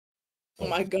Oh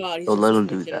my god, he's So just let a him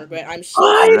do switch hitter, that. but I'm so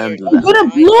Let him scared. do Oh that. I'm gonna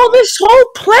my blow god. this whole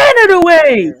planet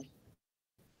away!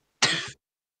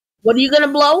 What are you gonna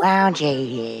blow? Wow,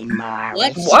 Jayden,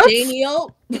 What? Morris. What?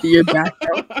 Daniel? You're back.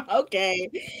 Okay.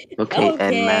 Okay,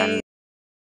 Ed, man.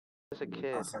 As a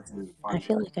kid. I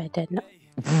feel like I did not.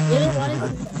 Jayden, what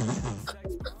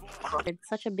is It's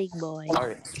such a big boy.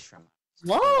 Sorry.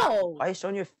 Whoa! Why are you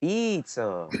showing your feet,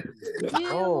 sir?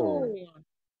 Oh. Ew.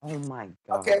 Oh my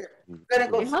god. Okay, gonna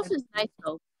go. Your house is nice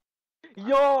though.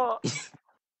 Yo!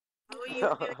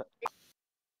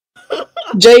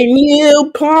 J.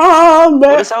 Palmer.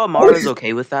 Notice how Amara is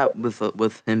okay with that,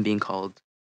 with him being called,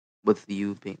 with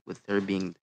her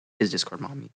being his Discord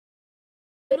mommy.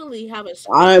 Literally have a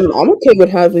I'm okay with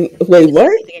having. Wait, what?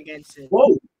 Anything against it.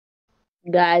 Whoa.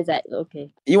 guys.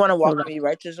 Okay. You want to walk Hold on. me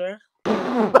right, Cesar?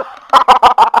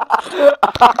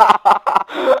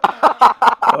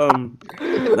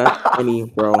 That's funny,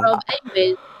 bro.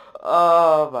 Anyways,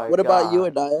 Oh my god. What about you,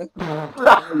 Adaya? Huh?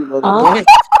 Mommy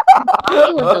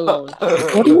was the lowest.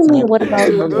 What do you mean? What about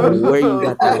me? Where you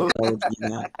got that apology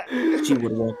at? She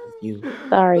would walk with you.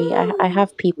 Sorry, I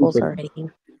have peoples already.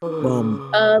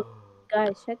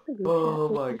 Guys, check the group Oh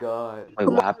chat. my god. Wait,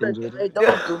 what happened, Jaden? Hey,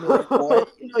 don't do me like that.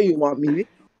 You know you want me.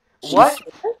 What?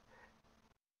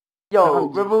 Yo,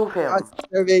 I'm- remove him. That's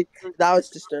disturbing. That was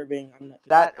disturbing. I'm not.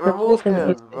 That remove Listen,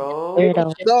 him, bro.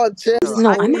 Weirdo. No, chill.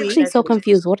 No, I'm actually so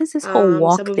confused. What is this whole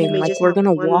walk thing? Like, we're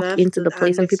gonna walk into the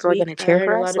place and people are gonna cheer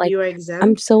for us? Like,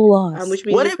 I'm so lost. which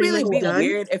means Would you're it pretty really much be done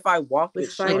weird if I walked with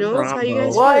with finals. How you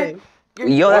guys What? feeling? You're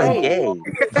Yo, that's gay. gay.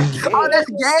 Oh, that's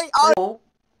gay. Oh,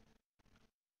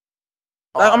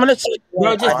 I'm gonna.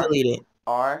 Bro, just delete it.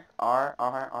 R.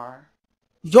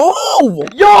 Yo.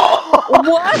 Yo!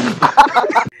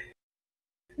 What?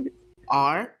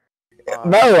 R.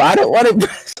 No, I don't want to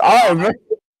press R, bro.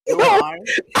 R.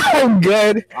 I'm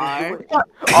good. R.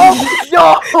 Oh,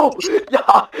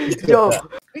 yo.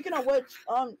 Speaking of which,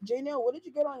 J-Nail, what did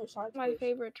you get on your side? My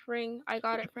favorite ring. I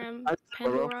got it from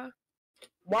Pandora.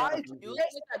 Why? You look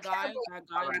like that guy who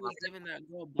was giving that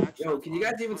girl back. Yo, can you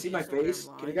guys even see my face?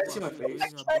 Can you guys see my face?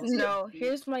 No,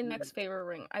 here's my next favorite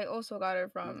ring. I also got it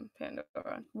from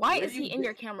Pandora. Why is he in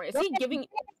your camera? Is he giving?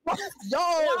 Yo.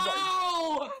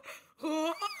 No!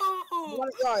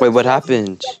 Wait, what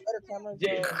happened?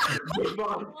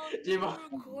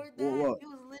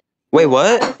 Wait,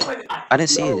 what? I didn't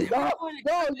see it.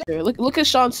 Look at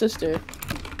Sean's sister.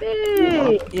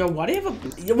 Yo, why do you have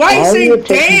a? Why are you saying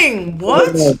dang?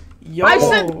 What? Yo. I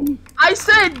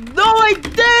said no, I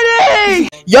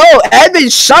didn't. Yo, Evan,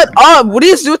 shut up. What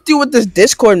is with you with this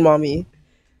Discord, mommy?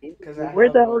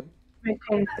 Where the hell?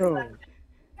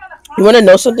 You want to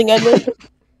know something, Edwin?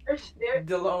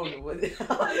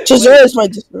 Delone. Cesar is my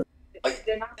Discord.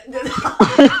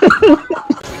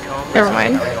 Never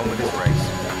mind.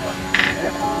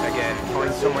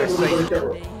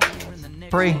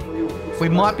 Free. We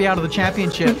might be out of the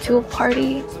championship. Went to a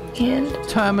party and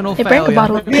Terminal they drank a failure.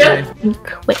 bottle of beer and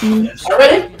quit me.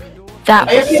 That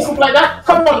was like that?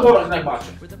 Come on, go on, watch.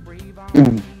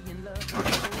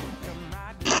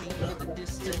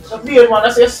 Some beer, man.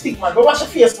 That's your stick, man. Go wash your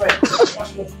face, man.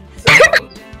 Wash your face.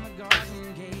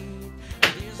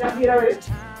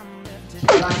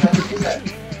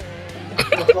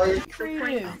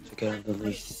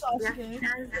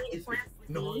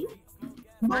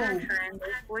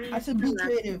 I said be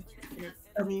creative.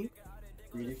 I mean,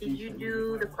 Did you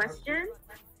do the question?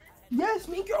 yes,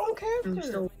 make your own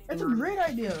character. That's a great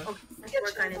idea. Okay, let's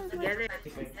work on it together.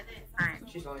 Fine.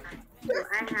 So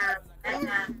I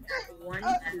have 1,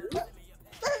 2.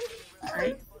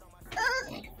 Right?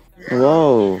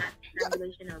 Whoa.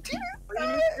 Tabulation of 4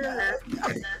 units to the left.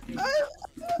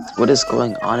 What is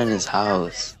going on in his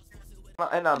house?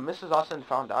 And Mrs. Austin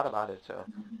found out about it, so.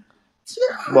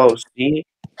 Whoa, see?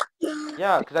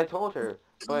 Yeah, because I told her.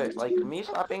 But, like, me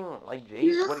slapping, like,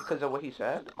 Jace because of what he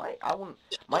said, my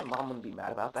mom wouldn't be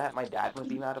mad about that. My dad wouldn't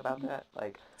be mad about that.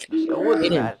 Like, still would be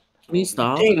mad. Please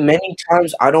stop. I think many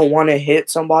times I don't want to hit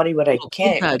somebody, but I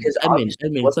can't. Because Edmund,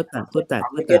 put that.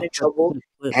 I'm going to get in trouble.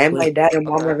 And my dad and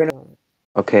mom are going to...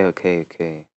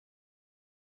 Okay.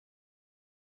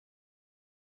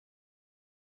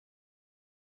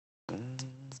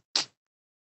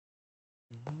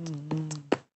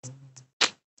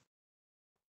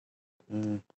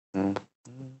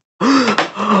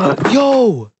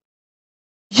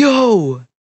 Yo!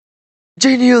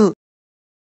 Janiel!